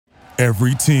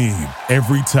Every team,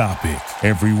 every topic,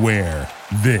 everywhere.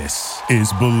 This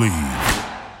is Believe.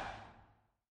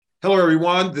 Hello,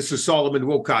 everyone. This is Solomon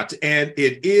Wilcott, and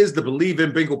it is the Believe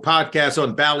in Bengal podcast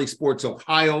on Valley Sports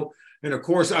Ohio. And of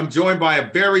course, I'm joined by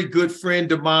a very good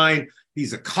friend of mine.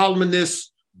 He's a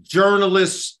columnist,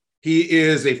 journalist. He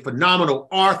is a phenomenal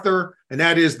author, and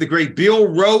that is the great Bill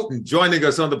Rhoden joining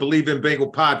us on the Believe in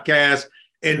Bengal podcast.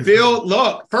 And Bill,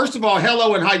 look, first of all,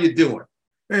 hello, and how you doing?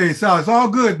 Hey, Sal, it's all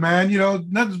good, man. You know,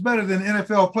 nothing's better than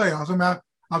NFL playoffs. I mean,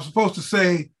 I'm supposed to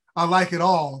say I like it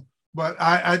all, but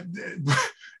I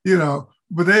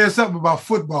but there's something about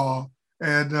football,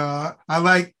 and I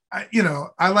like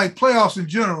playoffs in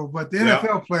general, but the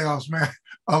NFL playoffs, man,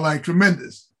 are like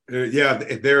tremendous.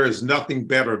 There is nothing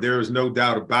better. There is no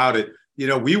doubt about it. You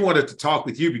know, we wanted to talk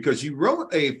with you because you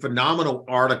wrote a phenomenal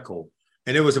article,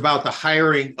 and it was about the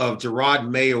hiring of Jerod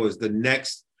Mayo as the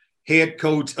next head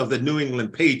coach of the New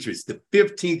England Patriots, the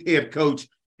 15th head coach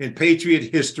in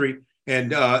Patriot history.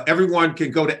 And everyone can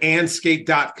go to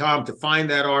anscape.com to find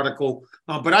that article.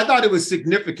 But I thought it was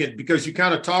significant because you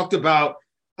kind of talked about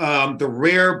the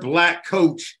rare Black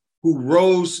coach who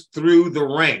rose through the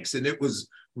ranks. And it was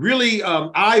really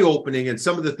eye-opening in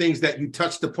some of the things that you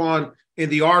touched upon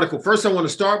in the article. First, I want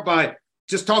to start by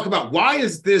just talk about why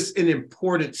is this an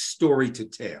important story to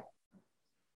tell?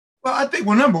 Well, I think,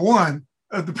 number one,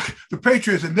 the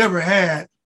Patriots have never had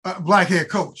a Black head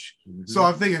coach. Mm-hmm. So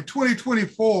I think in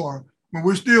 2024, when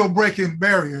we're still breaking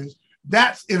barriers,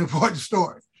 that's an important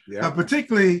story,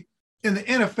 particularly in the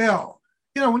NFL.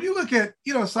 You know, when you look at,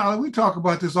 Solid, we talk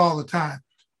about this all the time.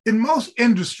 In most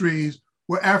industries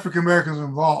where African-Americans are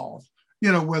involved,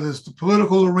 whether it's the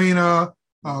political arena,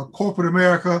 corporate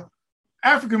America,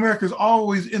 African-America is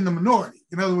always in the minority.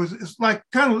 In other words, it's like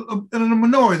kind of in the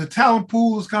minority. The talent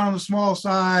pool is kind of on the small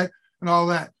side and all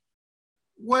that.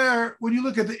 Where when you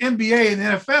look at the NBA and the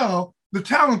NFL, the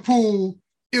talent pool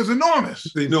is enormous.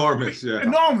 It's enormous, yeah.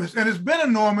 Enormous. And it's been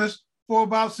enormous for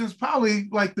about since probably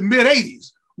like the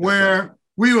mid-'80s, where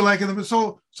we were like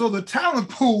so the talent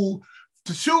pool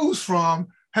to choose from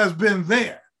has been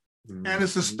there. Mm-hmm. And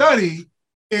it's a study,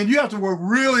 and you have to work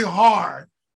really hard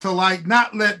to like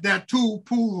not let that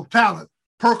pool of talent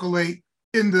percolate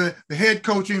into the head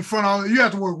coaching front office. You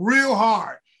have to work real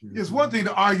hard. Mm-hmm. It's one thing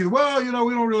to argue, well, we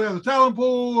don't really have the talent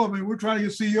pool. I mean, we're trying to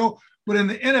get CEO. But in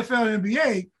the NFL and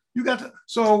NBA, you got to,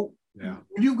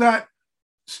 you got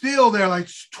still there like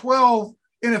 12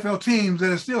 NFL teams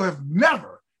that still have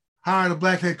never hired a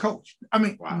Black head coach. I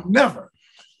mean, never.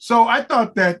 So I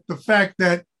thought that the fact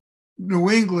that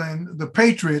New England, the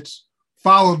Patriots,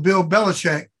 followed Bill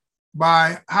Belichick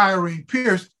by hiring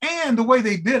Pierce and the way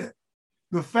they did it.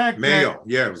 The fact Mayo,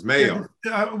 it was Mayo.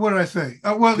 What did I say?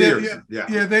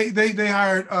 They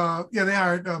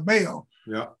hired Mayo.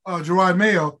 Yeah, Jerod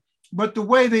Mayo. But the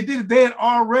way they did it, they had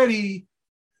already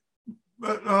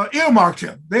earmarked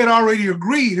him. They had already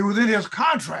agreed. It was in his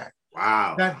contract.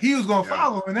 Wow. That he was going to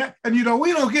follow, and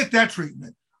we don't get that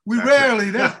treatment.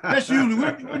 That's usually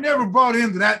we're never brought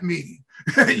into that meeting.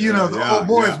 Old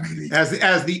boys meeting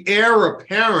as the heir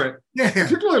apparent,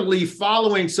 particularly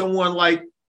following someone like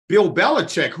Bill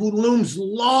Belichick, who looms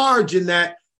large in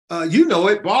that,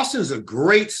 Boston's a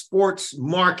great sports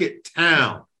market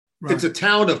town. Right. It's a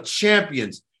town of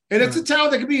champions. And it's a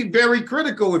town that can be very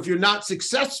critical if you're not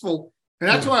successful. And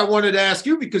that's why I wanted to ask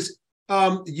you, because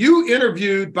you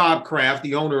interviewed Bob Kraft,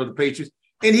 the owner of the Patriots,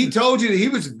 and he told you that he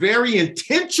was very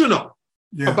intentional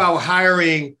about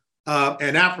hiring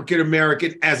an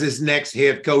African-American as his next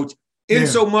head coach, in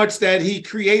so much that he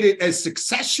created a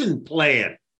succession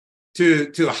plan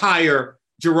to hire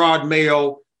Jerod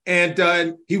Mayo.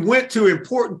 And he went to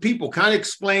important people, kind of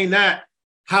explain that,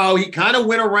 how he kind of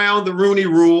went around the Rooney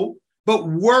Rule, but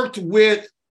worked with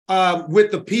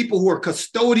the people who are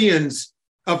custodians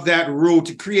of that rule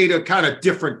to create a kind of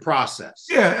different process.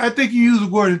 Yeah, I think you used the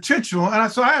word intentional.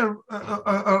 And so I had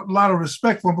a lot of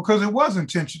respect for him because it was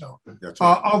intentional. That's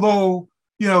right. Although,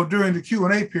 during the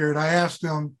Q&A period, I asked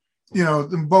them,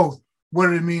 them both, what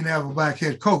did it mean to have a Black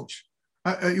head coach?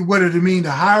 What did it mean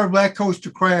to hire a Black coach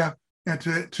to Kraft and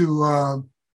to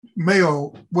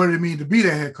Mayo? What did it mean to be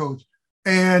their head coach?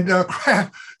 And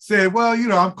Kraft said, well,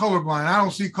 I'm colorblind. I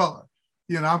don't see color.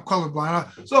 I'm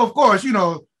colorblind. So, of course,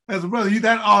 as a brother,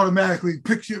 that automatically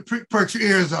perks your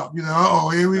ears up.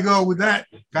 Here we go with that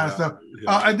kind of stuff.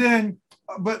 Yeah. And then,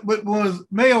 but when it was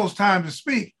Mayo's time to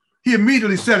speak, he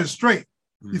immediately set it straight.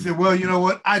 He said, well, you know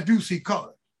what? I do see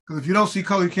color. Because if you don't see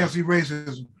color, you can't see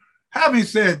racism. Having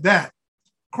said that,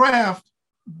 Kraft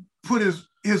put his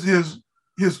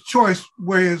choice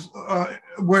where his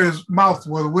mouth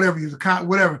was, or whatever.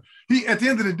 He at the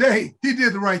end of the day, he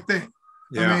did the right thing.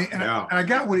 And I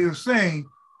got what he was saying.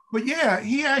 But yeah,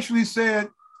 he actually said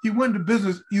he went into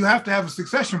business. You have to have a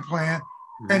succession plan.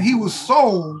 And he was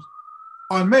sold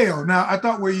on Mayo. Now, I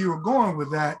thought where you were going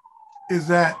with that is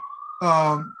that,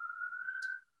 sorry,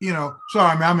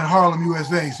 man, I'm in Harlem,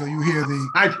 USA, so you hear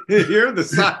I hear the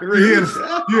sirens. You hear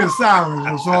the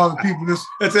sirens. So all the people just...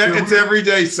 It's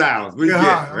everyday sounds. We get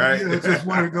it, right? It's just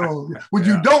where it goes. When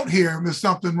you don't hear them, there's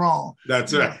something wrong.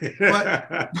 That's right.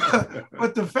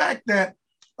 But the fact that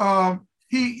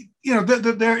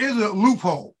there is a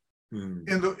loophole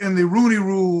in the Rooney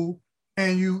Rule,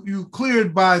 and you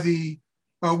cleared by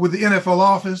with the NFL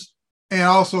office and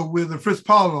also with the Fritz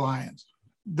Pollard Alliance,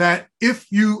 that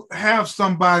if you have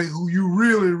somebody who you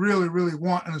really, really, really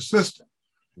want an assistant,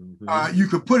 you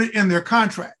could put it in their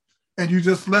contract, and you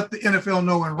just let the NFL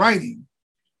know in writing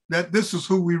that this is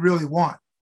who we really want,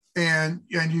 and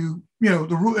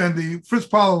the Fritz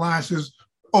Pollard Alliance has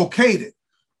okayed it,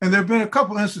 and there have been a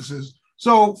couple instances.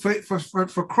 So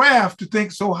for Kraft to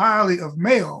think so highly of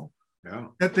Mayo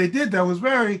that they did, that was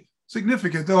very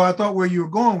significant. Though I thought where you were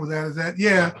going with that is that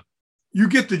you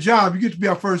get the job, you get to be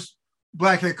our first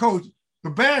Black head coach. The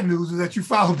bad news is that you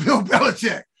follow Bill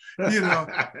Belichick,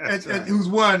 and who's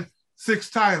won 6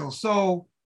 titles. So,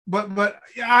 but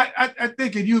I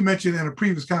think, and you mentioned in a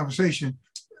previous conversation,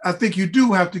 I think you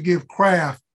do have to give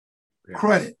Kraft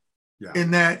credit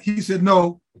in that he said,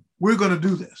 no, we're going to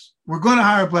do this. We're going to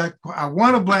hire I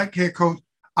want a Black head coach.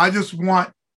 I just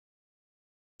want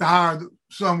to hire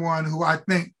someone who I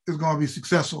think is going to be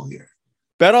successful here.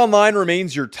 BetOnline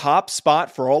remains your top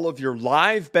spot for all of your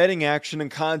live betting action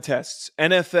and contests.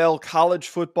 NFL, college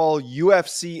football,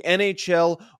 UFC,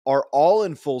 NHL are all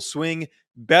in full swing.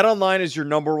 BetOnline is your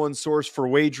number one source for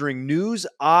wagering news,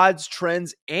 odds,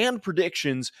 trends, and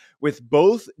predictions with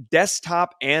both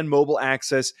desktop and mobile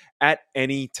access at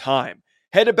any time.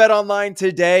 Head to BetOnline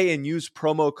today and use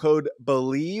promo code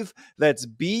BELIEVE, that's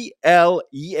BLEAV,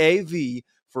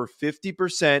 for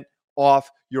 50%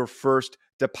 off your first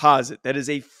deposit. That is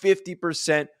a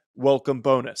 50% welcome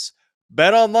bonus.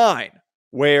 BetOnline,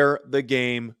 where the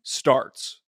game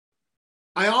starts.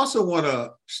 I also want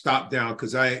to stop down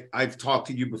because I've talked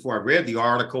to you before. I read the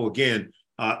article again.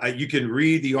 You can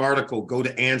read the article. Go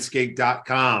to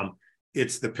anscape.com.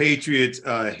 It's the Patriots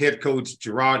head coach,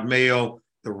 Jerod Mayo,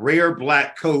 the rare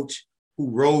Black coach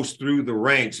who rose through the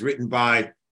ranks, written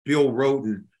by Bill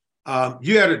Rhoden.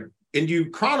 You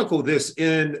chronicle this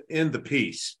in the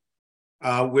piece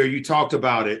where you talked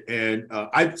about it. And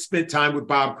I've spent time with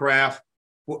Bob Kraft.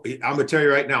 I'm going to tell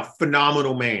you right now,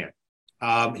 phenomenal man.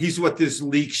 He's what this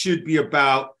league should be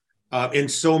about in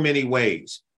so many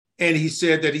ways. And he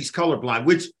said that he's colorblind,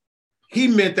 which he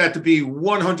meant that to be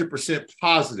 100%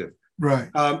 positive. Right.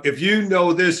 If you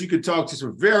know this, you can talk to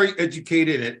some very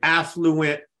educated and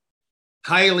affluent,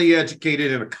 highly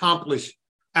educated and accomplished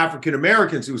African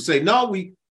Americans who say, no,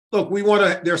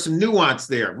 there's some nuance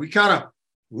there. We kind of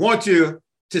want you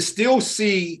to still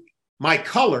see my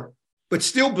color, but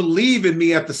still believe in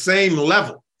me at the same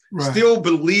level. Right. Still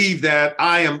believe that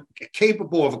I am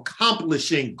capable of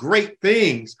accomplishing great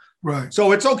things. Right.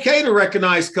 So it's okay to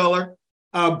recognize color,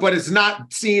 but it's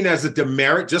not seen as a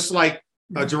demerit, just like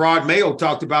Jerod Mayo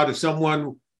talked about if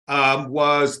someone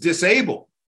was disabled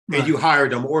and you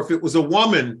hired them, or if it was a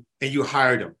woman and you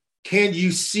hired them. Can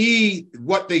you see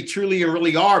what they truly and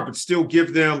really are, but still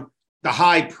give them the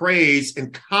high praise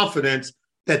and confidence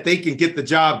that they can get the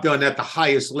job done at the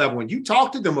highest level? And you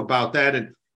talk to them about that,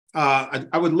 and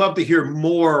I would love to hear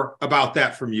more about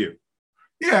that from you.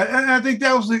 Yeah, and I think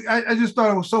that was I just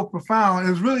thought it was so profound.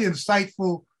 It was really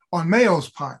insightful on Mayo's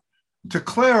part to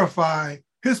clarify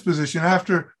his position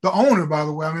after the owner, by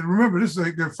the way. I mean, remember, this is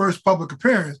like their first public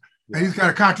appearance, and he's kind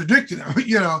of contradicting him,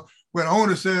 when the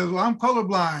owner says, well, I'm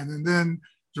colorblind. And then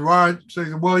Jerod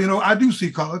says, well, I do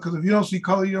see color, because if you don't see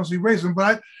color, you don't see racism.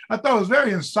 But I thought it was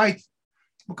very insightful,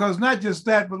 because not just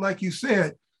that, but like you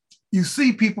said, you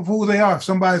see people for who they are. If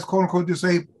somebody's quote unquote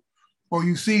disabled, or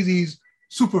you see these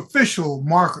superficial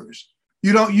markers,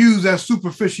 you don't use that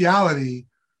superficiality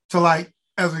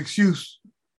as an excuse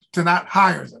to not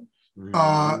hire them.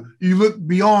 Mm-hmm. You look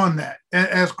beyond that,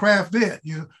 as Kraft did.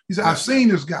 He said, I've seen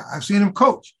this guy. I've seen him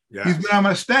coach. Yes. He's been on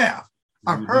my staff.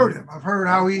 I've heard him. I've heard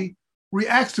how he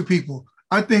reacts to people.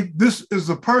 I think this is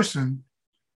the person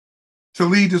to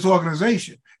lead this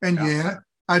organization. And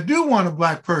I do want a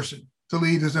Black person to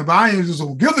lead this, but I ain't just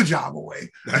gonna give the job away.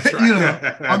 That's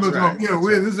right. I'm just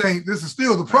going, this is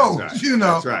still the pros.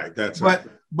 That's right. That's right.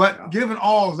 But given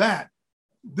all that,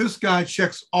 this guy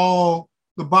checks all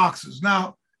the boxes.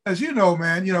 Now, as you know,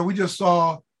 man, we just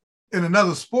saw in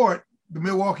another sport, the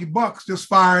Milwaukee Bucks just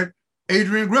fired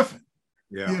Adrian Griffin.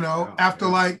 After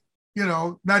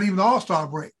not even the All-Star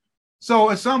break. So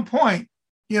at some point,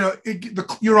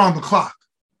 you're on the clock.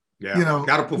 Yeah,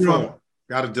 got to perform.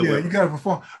 Got to deliver. Yeah, you got to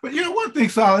perform. But one thing,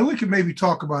 Solid, we can maybe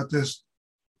talk about this.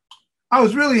 I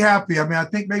was really happy. I mean, I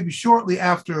think maybe shortly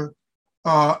after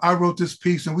I wrote this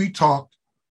piece and we talked,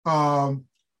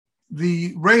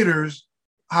 the Raiders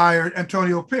hired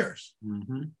Antonio Pierce.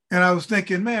 Mm-hmm. And I was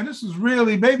thinking, man, this is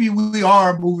really, maybe we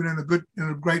are moving in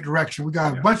a great direction. We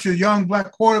got a bunch of young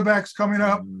black quarterbacks coming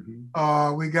up.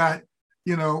 Mm-hmm. We got,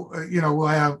 we'll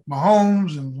have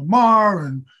Mahomes and Lamar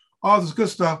and all this good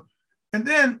stuff. And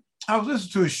then I was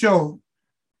listening to a show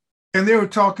and they were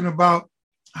talking about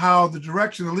how the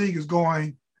direction the league is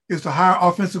going is to hire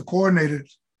offensive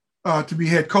coordinators to be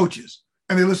head coaches.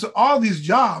 And they list all these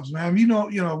jobs, man. Shane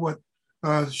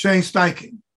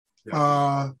Steichen,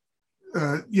 the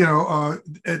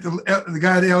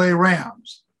guy at the LA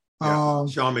Rams. Sean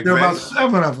McVay. There were about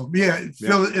 7 of them. Yeah,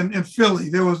 in Philly.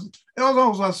 There was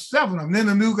almost about 7 of them. Then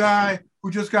the new guy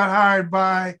who just got hired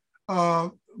by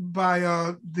the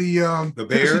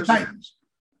Bears? Titans.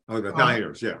 Oh, the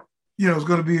Niners, yeah. It's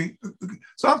going to be.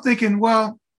 So I'm thinking,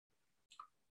 well,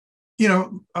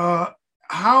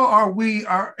 how are we?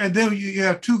 And then you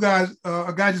have 2 guys.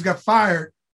 A guy just got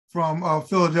fired from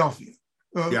Philadelphia,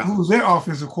 who's their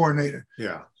offensive coordinator.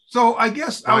 Yeah. So I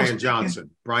guess Brian Johnson.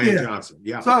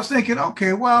 Yeah. So I was thinking,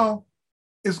 okay, well,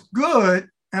 it's good,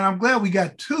 and I'm glad we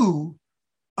got 2.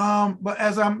 But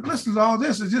as I'm listening to all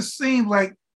this, it just seems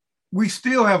like we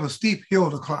still have a steep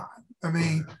hill to climb. I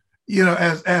mean,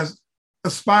 as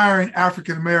aspiring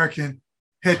African-American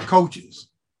head coaches.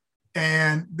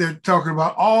 And they're talking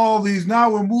about all these. Now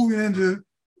we're moving into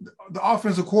the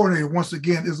offensive coordinator once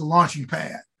again is a launching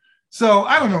pad. So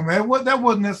I don't know, man. That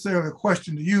wasn't necessarily a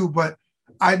question to you, but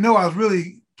I know I was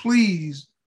really pleased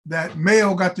that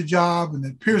Mayo got the job and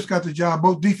that Pierce got the job,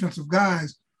 both defensive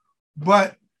guys.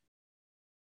 But,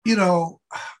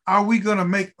 are we going to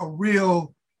make a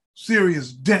real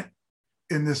serious dent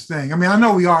in this thing? I mean, I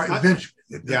know we are eventually.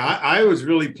 I was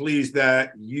really pleased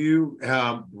that you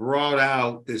brought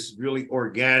out this really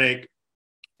organic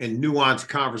and nuanced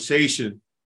conversation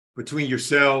between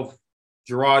yourself,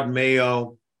 Jerod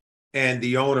Mayo, and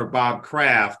the owner, Bob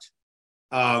Kraft.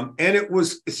 And it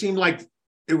seemed like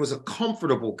it was a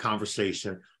comfortable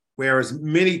conversation, whereas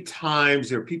many times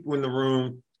there are people in the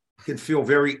room can feel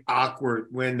very awkward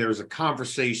when there's a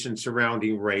conversation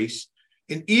surrounding race.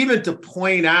 And even to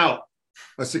point out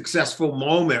a successful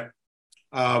moment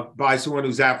by someone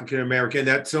who's African-American,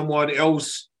 that someone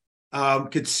else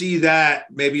could see that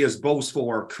maybe as boastful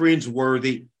or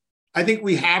cringeworthy. I think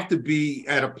we have to be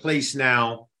at a place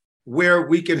now where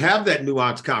we can have that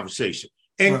nuanced conversation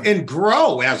and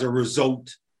grow as a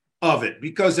result of it.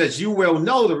 Because as you well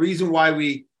know, the reason why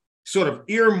we sort of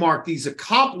earmark these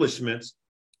accomplishments,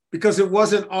 because it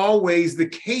wasn't always the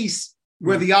case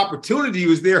where the opportunity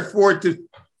was there for it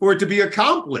to be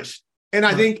accomplished. And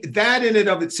I think that in and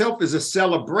of itself is a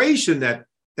celebration that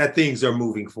things are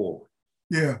moving forward.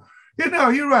 Yeah.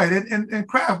 You're right. And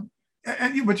Kraft,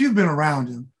 but you've been around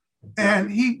him. And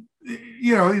he,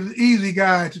 he's an easy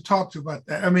guy to talk to about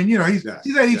that. I mean, he's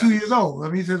 82 years old. I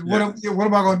mean, he says, what am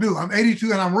I going to do? I'm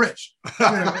 82 and I'm rich.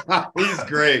 He's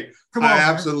great. Come on, I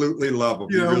absolutely love him.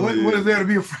 What is there to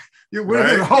be afraid? What is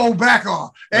there to hold back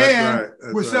on?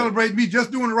 We're celebrating me just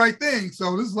doing the right thing.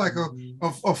 So this is like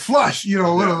a flush, a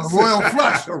royal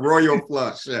flush. A royal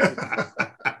flush. Yeah.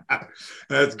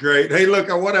 That's great. Hey, look,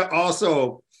 I want to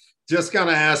also just kind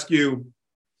of ask you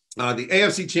the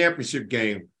AFC Championship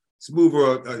game. Let's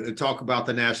move and talk about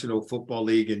the National Football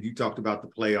League, and you talked about the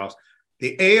playoffs.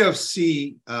 The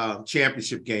AFC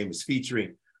Championship game is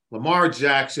featuring Lamar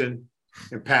Jackson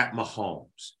and Pat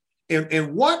Mahomes.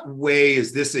 In what way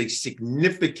is this a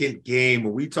significant game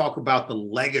when we talk about the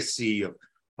legacy of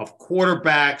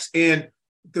quarterbacks and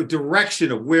the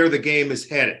direction of where the game is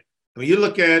headed? I mean, you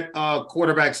look at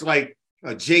quarterbacks like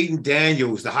Jaden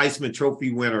Daniels, the Heisman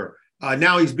Trophy winner.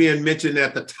 Now he's being mentioned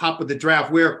at the top of the draft,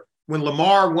 where when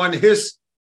Lamar won his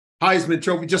Heisman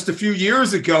Trophy just a few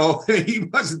years ago, he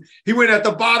went at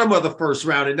the bottom of the first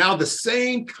round. And now the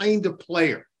same kind of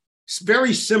player, it's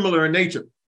very similar in nature,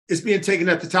 is being taken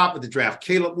at the top of the draft.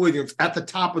 Caleb Williams at the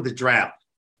top of the draft.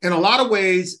 In a lot of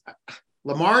ways,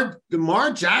 Lamar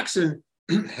Jackson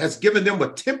has given them a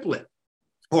template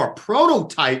or a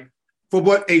prototype for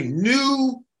what a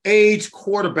new age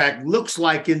quarterback looks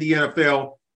like in the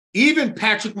NFL. Even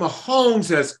Patrick Mahomes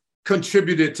has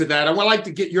contributed to that. I would like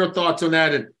to get your thoughts on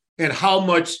that and how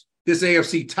much this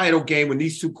AFC title game, when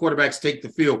these 2 quarterbacks take the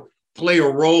field, play a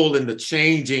role in the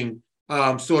changing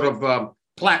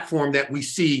platform that we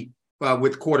see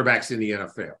with quarterbacks in the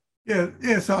NFL.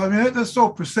 Yeah. So I mean, that's so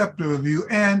perceptive of you.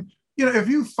 And if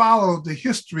you follow the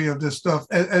history of this stuff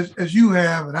as you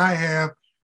have and I have,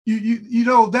 you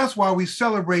know that's why we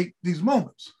celebrate these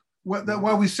moments.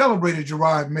 Why we celebrated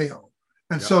Jerod Mayo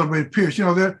and celebrated Pierce.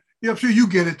 I'm sure you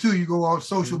get it too. You go on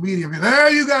social media and there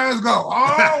you guys go.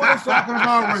 Oh, we're talking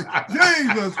about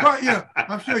Jesus Christ.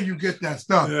 I'm sure you get that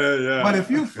stuff. Yeah. But if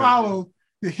you follow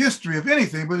the history of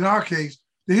anything, but in our case,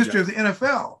 the history of the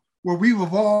NFL, where we've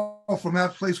evolved from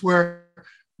that place where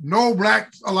no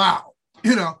blacks allowed.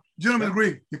 Gentlemen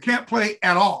agree, you can't play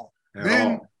at all.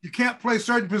 You can't play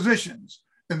certain positions.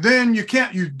 And then you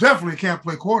definitely can't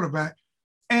play quarterback.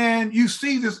 And you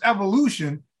see this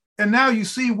evolution. And now you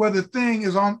see where the thing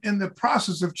is in the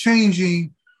process of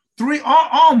changing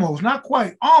almost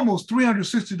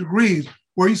 360 degrees,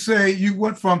 where you say you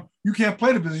went from you can't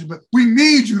play the position, but we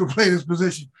need you to play this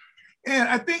position. And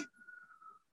I think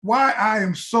why I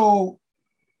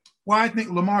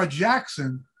think Lamar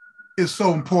Jackson is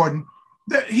so important,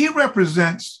 that he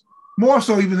represents more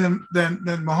so even than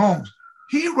Mahomes.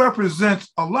 He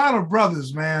represents a lot of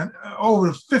brothers, man,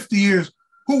 over 50 years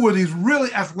who were these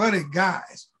really athletic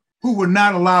guys who were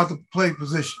not allowed to play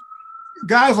position.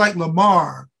 Guys like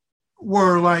Lamar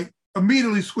were like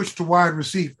immediately switched to wide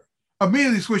receiver,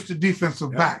 immediately switched to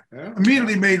defensive back,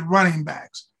 immediately made running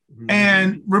backs. Mm-hmm.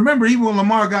 And remember, even when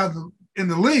Lamar got in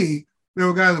the league, there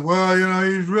were guys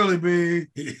that, he's really big.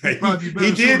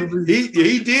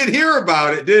 He did hear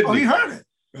about it, didn't he? He heard it.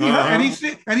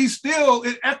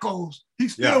 It echoes. He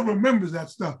still remembers that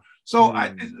stuff. So,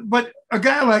 but a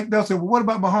guy like they'll say, well, what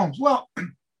about Mahomes? Well,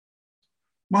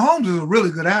 Mahomes is a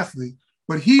really good athlete,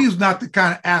 but he's not the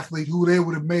kind of athlete who they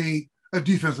would have made a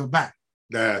defensive back.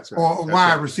 That's right. Or a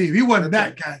wide receiver. He wasn't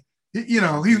that guy.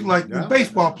 He's like the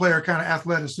baseball player kind of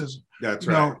athleticism. That's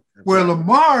right. Where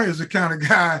Lamar is the kind of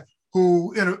guy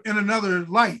who, in another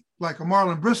light, like a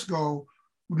Marlon Briscoe,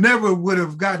 never would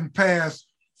have gotten past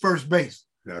first base.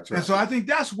 That's right. And so I think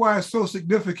that's why it's so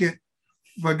significant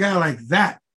for a guy like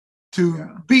that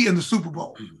to be in the Super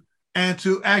Bowl and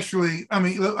to actually, I'm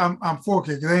 4K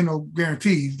because there ain't no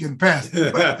guarantee he's getting past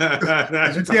it.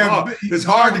 It's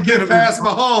hard to get past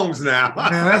Mahomes now.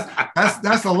 Man,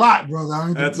 that's a lot,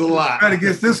 brother. That's a lot. Try to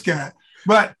get this guy.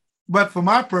 But for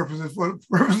my purposes, for the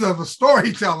purpose of a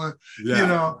storyteller, he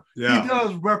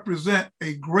does represent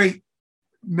a great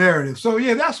narrative. So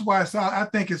that's why I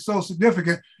think it's so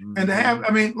significant. Mm-hmm. And to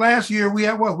have, last year we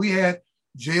had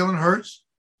Jalen Hurts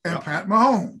and Pat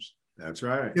Mahomes. That's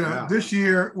right. This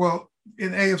year,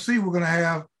 in AFC we're going to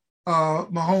have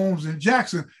Mahomes and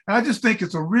Jackson, and I just think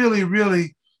it's a really,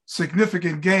 really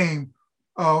significant game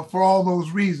for all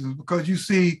those reasons, because you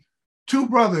see two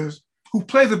brothers who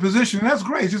play the position, and that's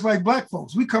great. It's just like black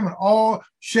folks. We come in all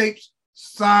shapes,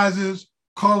 sizes,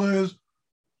 colors,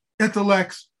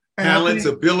 intellects, talents,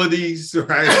 abilities,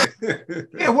 right?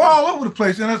 We're all over the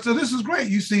place. And so this is great.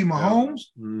 You see Mahomes,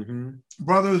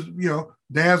 brothers,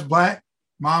 dad's black,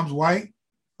 mom's white.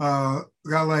 A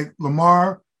guy like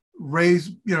Lamar,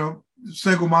 raised,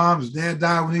 single mom. His dad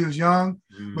died when he was young.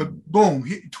 But boom,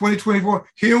 2024,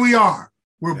 here we are.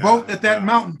 We're both at that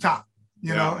mountaintop,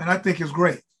 and I think it's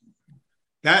great.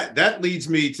 That leads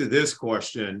me to this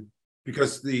question,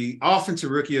 because the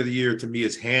offensive rookie of the year to me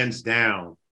is hands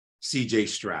down C.J.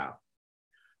 Stroud.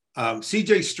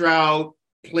 C.J. Stroud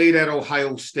played at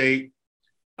Ohio State,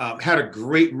 had a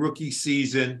great rookie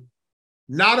season.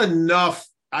 Not enough,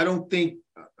 I don't think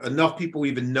enough people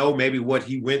even know maybe what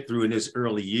he went through in his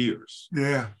early years.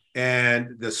 Yeah.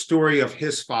 And the story of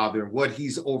his father and what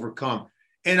he's overcome.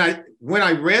 And when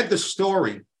I read the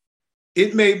story,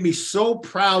 it made me so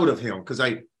proud of him, because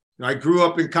I grew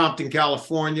up in Compton,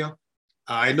 California.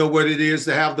 I know what it is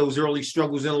to have those early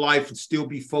struggles in life and still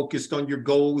be focused on your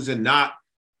goals and not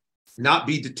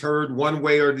be deterred one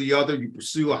way or the other. You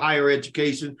pursue a higher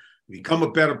education, become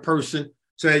a better person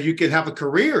so that you can have a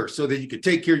career, so that you can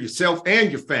take care of yourself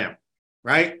and your family,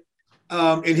 right?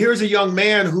 And here's a young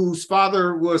man whose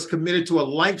father was committed to a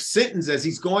life sentence as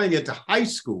he's going into high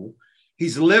school.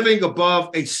 He's living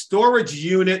above a storage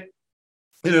unit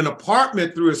in an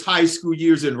apartment through his high school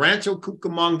years in Rancho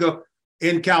Cucamonga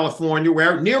in California,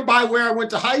 nearby where I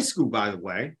went to high school, by the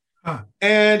way.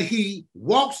 And he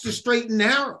walks the straight and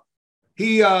narrow.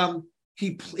 He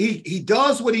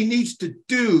does what he needs to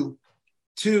do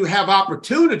to have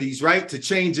opportunities, right, to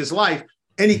change his life,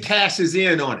 and he cashes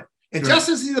in on it. And just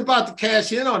as he's about to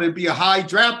cash in on it, be a high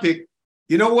draft pick,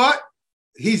 you know what?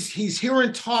 He's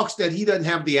hearing talks that he doesn't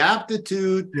have the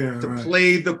aptitude to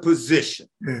play the position.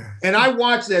 Yeah. And I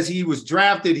watched as he was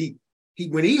drafted. He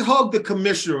when he hugged the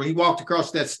commissioner, when he walked across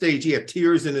that stage, he had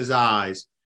tears in his eyes,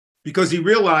 because he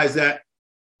realized that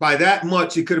by that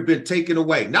much it could have been taken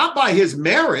away, not by his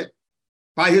merit,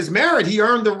 by his merit, he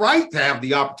earned the right to have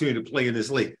the opportunity to play in this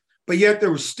league. But yet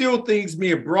there were still things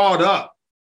being brought up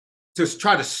to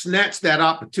try to snatch that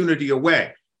opportunity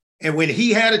away. And when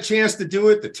he had a chance to do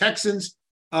it, the Texans,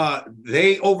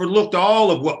 they overlooked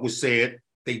all of what was said.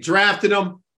 They drafted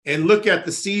him, and look at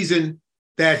the season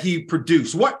that he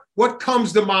produced. What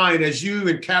comes to mind as you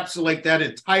encapsulate that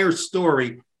entire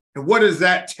story, and what does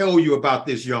that tell you about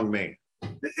this young man?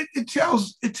 It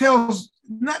tells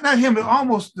not him, but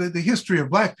almost the history of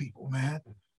Black people, man,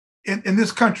 in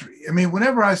this country. I mean,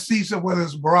 whenever I see whether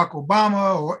it's Barack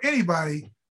Obama or anybody,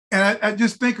 and I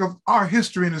just think of our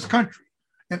history in this country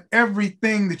and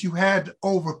everything that you had to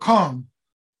overcome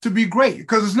to be great,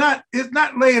 because it's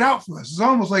not laid out for us. It's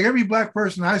almost like every Black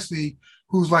person I see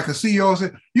who's like a CEO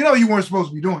said, you weren't supposed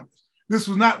to be doing this. This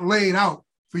was not laid out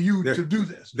for you to do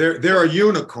this. They're a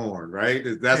unicorn, right?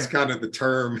 That's kind of the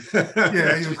term.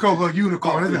 Yeah, he was called a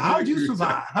unicorn. How'd you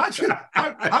survive? How'd you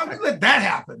let that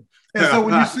happen? And so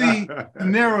when you see the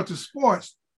narrow to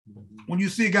sports, when you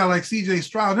see a guy like C.J.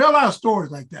 Stroud, there are a lot of stories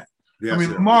like that. Yes, I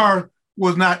mean, Lamar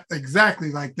was not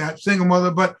exactly like that, single mother,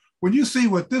 but when you see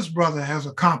what this brother has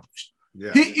accomplished,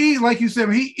 he like you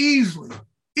said, he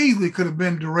easily could have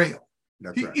been derailed.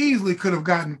 He easily could have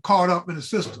gotten caught up in the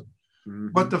system. Mm-hmm.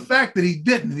 But the fact that he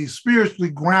didn't, he's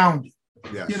spiritually grounded,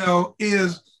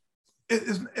 is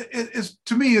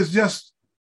to me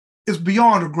is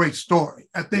beyond a great story.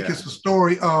 I think it's a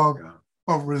story of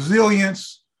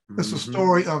resilience. It's a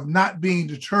story of not being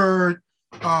deterred.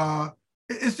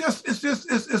 It's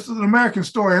an American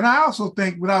story. And I also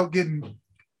think, without getting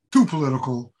too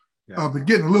political, but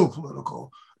getting a little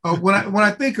political, when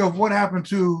I think of what happened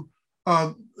to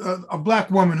a Black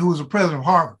woman who was a president of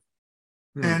Harvard,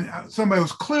 and somebody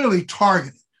was clearly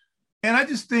targeted, and I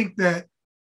just think that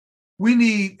we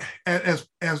need, as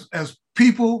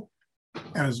people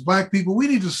and as Black people, we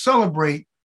need to celebrate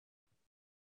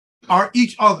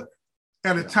each other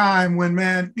at a time when,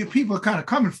 man, people are kind of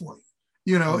coming for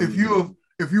you.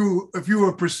 If you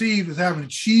were perceived as having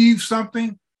achieved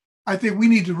something, I think we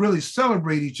need to really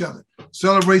celebrate each other.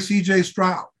 Celebrate C.J.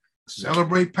 Stroud.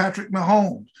 Celebrate Patrick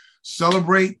Mahomes.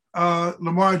 Celebrate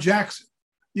Lamar Jackson.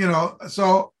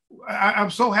 So I'm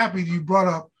so happy you brought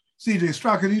up C.J.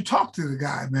 Stroud, because you talked to the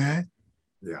guy, man.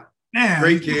 Yeah. Man,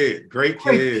 great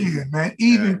kid, man.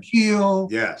 Even keel.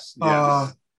 Yes.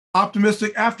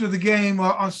 Optimistic after the game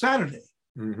on Saturday.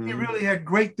 Mm-hmm. He really had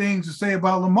great things to say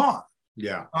about Lamar.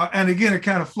 Yeah. And again, it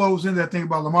kind of flows into that thing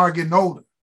about Lamar getting older.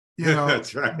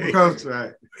 That's right. Because, that's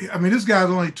right. I mean, this guy's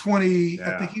only 20.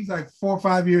 Yeah. I think he's like 4 or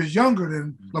 5 years younger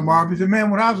than Lamar. Because, man,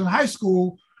 when I was in high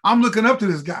school, I'm looking up to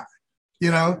this guy,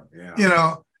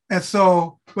 And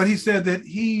so, but he said that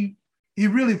he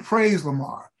really praised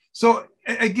Lamar. So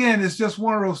again, it's just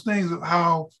one of those things of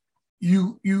how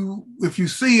you if you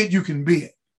see it, you can be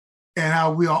it, and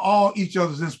how we are all each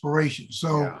other's inspiration.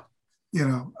 So,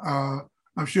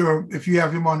 I'm sure if you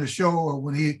have him on the show, or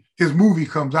when his movie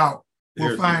comes out,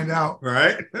 we'll find out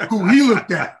who he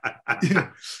looked at.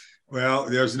 Well,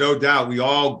 there's no doubt we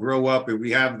all grow up and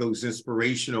we have those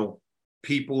inspirational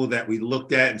people that we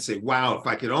looked at and say, wow, if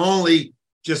I could only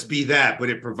just be that. But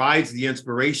it provides the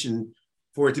inspiration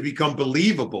for it to become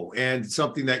believable and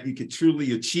something that you could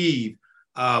truly achieve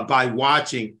by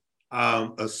watching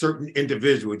a certain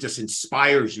individual. It just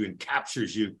inspires you and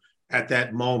captures you at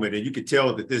that moment. And you could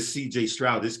tell that this C.J.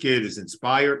 Stroud, this kid is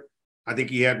inspired. I think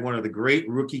he had one of the great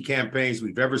rookie campaigns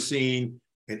we've ever seen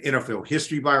in NFL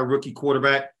history by a rookie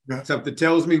quarterback. Yeah. Something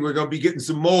tells me we're going to be getting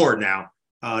some more now.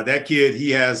 That kid,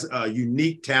 he has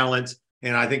unique talent,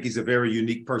 and I think he's a very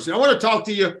unique person. I want to talk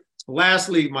to you.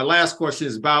 Lastly, my last question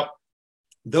is about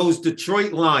those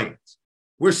Detroit Lions.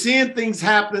 We're seeing things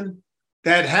happen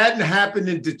that hadn't happened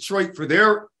in Detroit for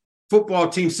their football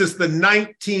team since the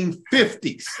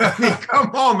 1950s. I mean,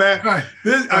 come on, man. Right.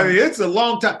 It's a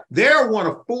long time. They're one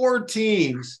of 4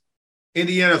 teams in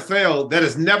the NFL that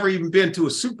has never even been to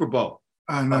a Super Bowl.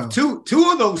 I know.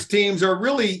 Two of those teams are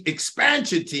really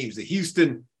expansion teams, the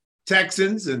Houston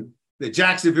Texans and the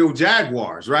Jacksonville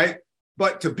Jaguars, right?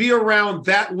 But to be around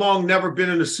that long, never been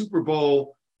in a Super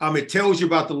Bowl, it tells you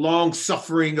about the long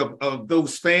suffering of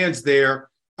those fans there.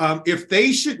 If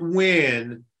they should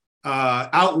win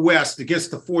out west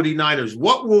against the 49ers,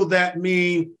 what will that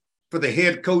mean for the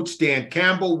head coach, Dan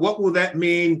Campbell? What will that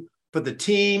mean for the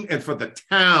team and for the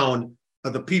town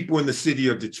of the people in the city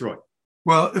of Detroit?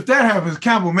 Well, if that happens,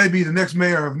 Campbell may be the next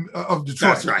mayor of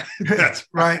Detroit. That's right. That's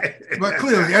right. But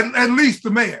clearly, at least the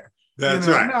mayor. That's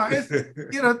right.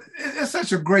 No, it's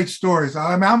such a great story. So,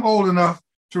 I mean, I'm old enough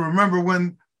to remember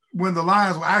when the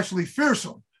Lions were actually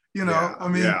fearsome. When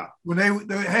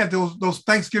they had those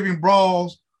Thanksgiving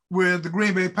brawls with the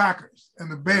Green Bay Packers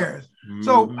and the Bears. Mm-hmm.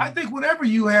 So I think whenever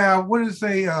you have, what did it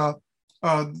say,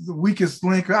 the weakest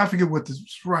link, I forget what this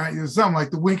right is, something like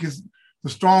the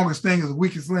strongest thing is the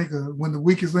weakest link, or when the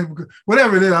weakest link,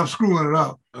 whatever it is, I'm screwing it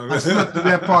up. I slipped to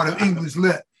that part of English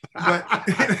lit. But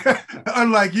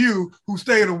unlike you, who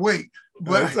stayed awake.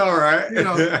 But that's all right.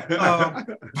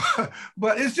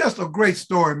 But it's just a great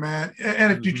story, man.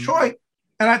 And if Detroit,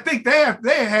 and I think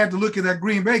they had to look at that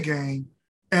Green Bay game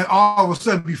and all of a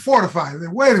sudden be fortified.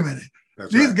 Then wait a minute,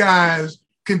 these guys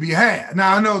can be had.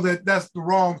 Now I know that that's the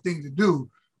wrong thing to do,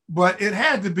 but it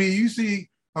had to be. You see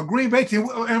a Green Bay team,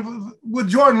 and with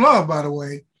Jordan Love, by the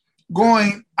way,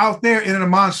 going out there in a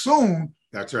monsoon.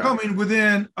 That's right. Coming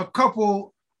within a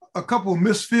couple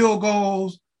missed field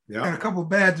goals and a couple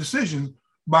bad decisions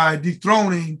by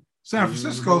dethroning San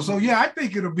Francisco. So yeah, I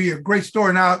think it'll be a great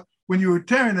story. Now, when you were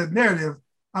tearing the narrative,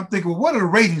 I'm thinking, well, what do the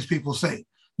ratings people say?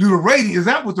 Is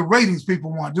that what the ratings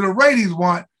people want? Do the ratings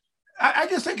want? I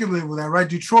guess they can live with that, right?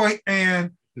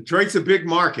 Detroit's a big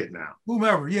market now.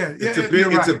 Whomever,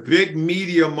 it's a big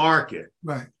media market,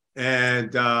 right?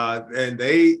 And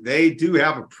they do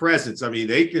have a presence. I mean,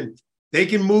 they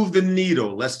can move the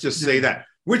needle. Let's just say that,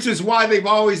 which is why they've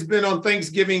always been on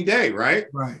Thanksgiving Day, right?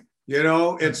 Right.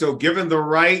 And so given the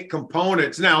right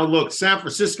components, now look, San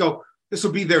Francisco, this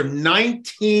will be their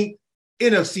 19th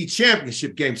NFC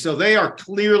Championship game, so they are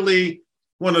clearly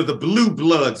one of the blue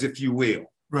bloods, if you will.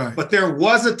 Right. But there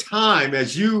was a time,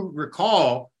 as you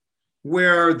recall,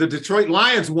 where the Detroit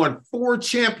Lions won 4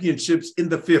 championships in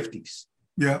the 50s.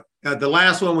 Yeah. The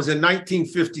last one was in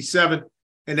 1957.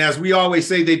 And as we always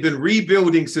say, they've been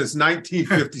rebuilding since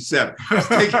 1957.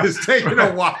 It's taken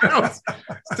a while. It's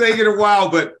taken a while,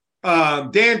 but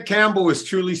Dan Campbell is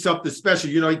truly something special.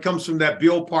 He comes from that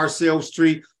Bill Parcells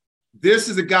tree. This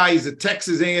is a guy, he's a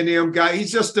Texas A&M guy.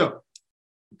 He's just a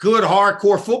good,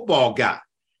 hardcore football guy.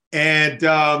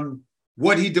 And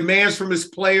what he demands from his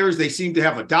players, they seem to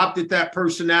have adopted that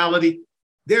personality.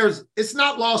 It's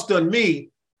not lost on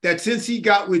me that since he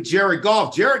got with Jerod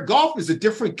Goff is a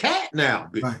different cat now,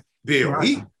 Bill.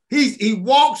 Right. He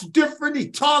walks different, he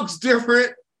talks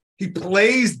different, he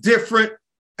plays different.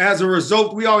 As a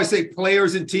result, we always say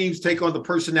players and teams take on the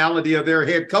personality of their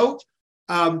head coach.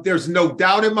 There's no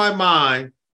doubt in my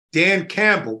mind, Dan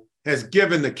Campbell has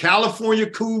given the California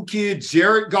cool kid,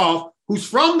 Jerod Goff, who's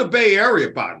from the Bay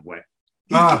Area, by the way.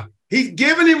 He's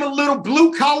given him a little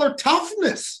blue-collar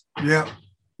toughness. Yeah.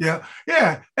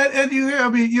 And you hear,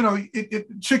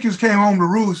 chickens came home to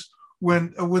roost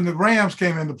when the Rams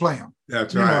came in to play them.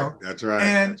 That's right. That's right.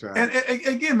 And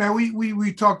again, man,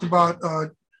 we talked about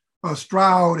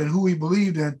Stroud and who he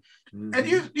believed in. Mm-hmm. And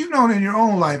you've known in your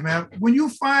own life, man, when you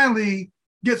finally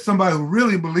get somebody who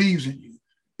really believes in you,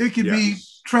 it can be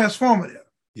transformative.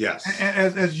 Yes.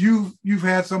 As you've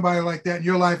had somebody like that in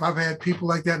your life, I've had people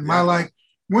like that in my life.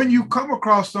 When you come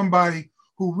across somebody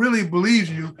who really believes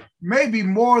in you, maybe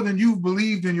more than you've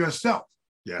believed in yourself,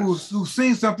 who's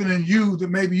seen something in you that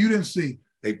maybe you didn't see.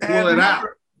 They pull it out.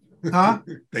 Huh?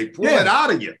 They pull it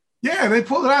out of you. Yeah, they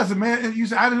pull it out. So, man, and you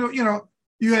said, I didn't know,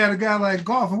 you had a guy like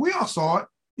Goff, and we all saw it,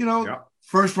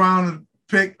 first round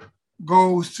pick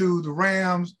goes to the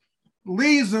Rams,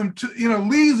 leads them to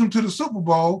the Super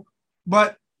Bowl.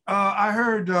 But I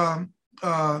heard,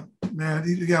 man,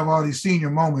 you have all these senior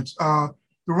moments.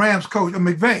 The Rams coach,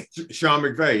 Sean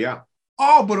McVay,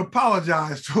 all but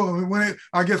apologized to him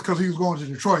I guess because he was going to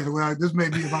Detroit. Well, this may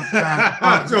be about the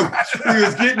time. So he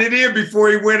was getting it in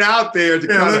before he went out there to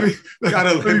kind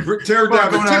of tear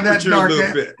down the temperature a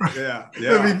little bit. Yeah.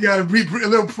 Got to be a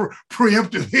little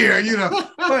preemptive here,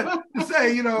 But to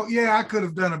say, I could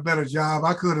have done a better job.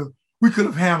 We could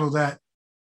have handled that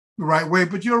the right way.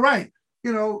 But you're right.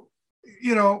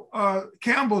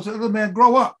 Campbell said, "Look, man,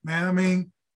 grow up, man. I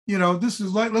mean, this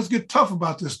is like, let's get tough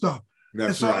about this stuff."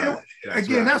 That's right.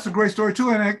 That's a great story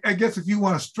too. And I guess if you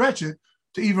want to stretch it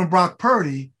to even Brock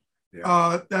Purdy,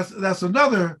 that's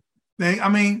another thing. I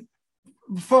mean,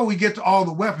 before we get to all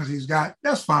the weapons he's got,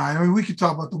 that's fine. I mean, we could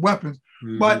talk about the weapons,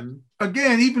 but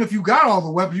again, even if you got all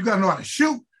the weapons, you got to know how to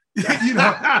shoot.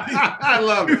 I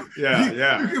love it.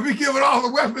 Yeah. You can be given all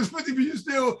the weapons, but you're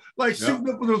still like shooting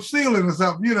up a little ceiling or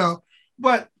something,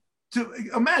 But to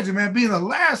imagine, man, being the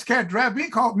last cat draft,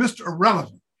 being called Mr.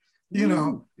 Irrelevant.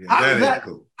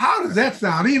 How does that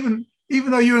sound? Even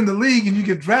though you're in the league and you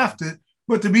get drafted,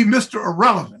 but to be Mr.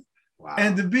 Irrelevant,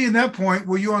 and to be in that point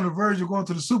where you're on the verge of going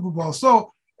to the Super Bowl.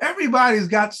 So everybody's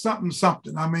got something.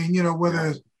 I mean, whether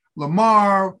it's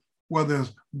Lamar, whether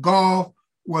it's Goff,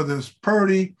 whether it's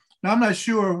Purdy. Now I'm not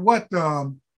sure what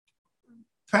Mahomes.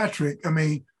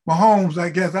 I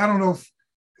guess I don't know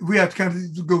we have to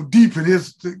kind of go deep in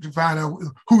his to find out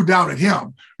who doubted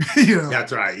him.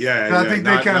 That's right. Yeah, I think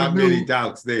they kind of knew many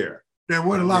doubts there. There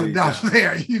weren't a lot of doubts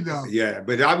there. Yeah,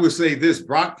 but I would say this: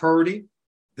 Brock Purdy,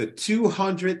 the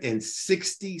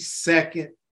 262nd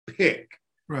pick,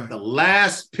 right, the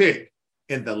last pick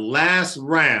in the last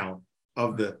round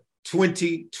of the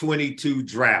 2022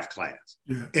 draft class,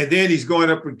 and then he's going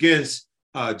up against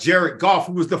Jerod Goff,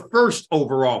 who was the first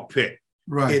overall pick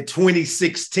in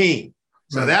 2016.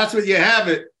 So that's what you have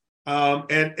it.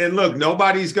 And look,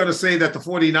 nobody's going to say that the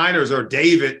 49ers are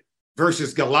David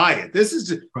versus Goliath.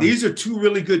 These are two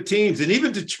really good teams. And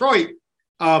even Detroit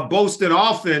boasts an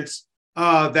offense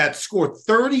that scored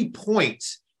 30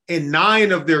 points in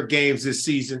 9 of their games this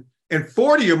season and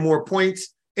 40 or more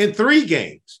points in 3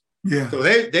 games. Yeah. So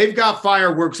they've got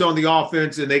fireworks on the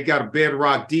offense, and they've got a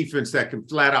bedrock defense that can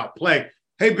flat out play.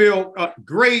 Hey, Bill,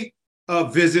 great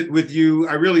visit with you.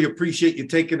 I really appreciate you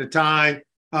taking the time.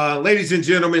 Ladies and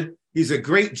gentlemen, he's a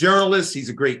great journalist. He's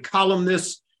a great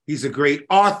columnist. He's a great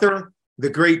author. The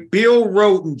great Bill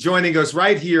Rhoden joining us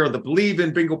right here on the Believe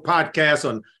in Bingo podcast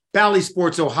on Bally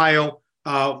Sports Ohio.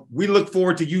 We look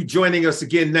forward to you joining us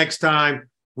again next time.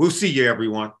 We'll see you,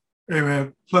 everyone. Hey,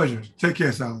 man. Pleasure. Take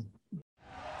care, Sally.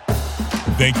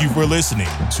 Thank you for listening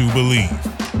to Believe.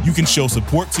 You can show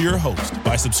support to your host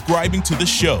by subscribing to the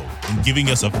show and giving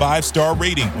us a 5-star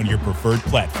rating on your preferred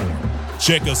platform.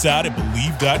 Check us out at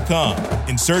Believe.com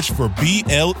and search for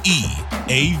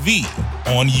BLEAV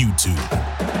on YouTube.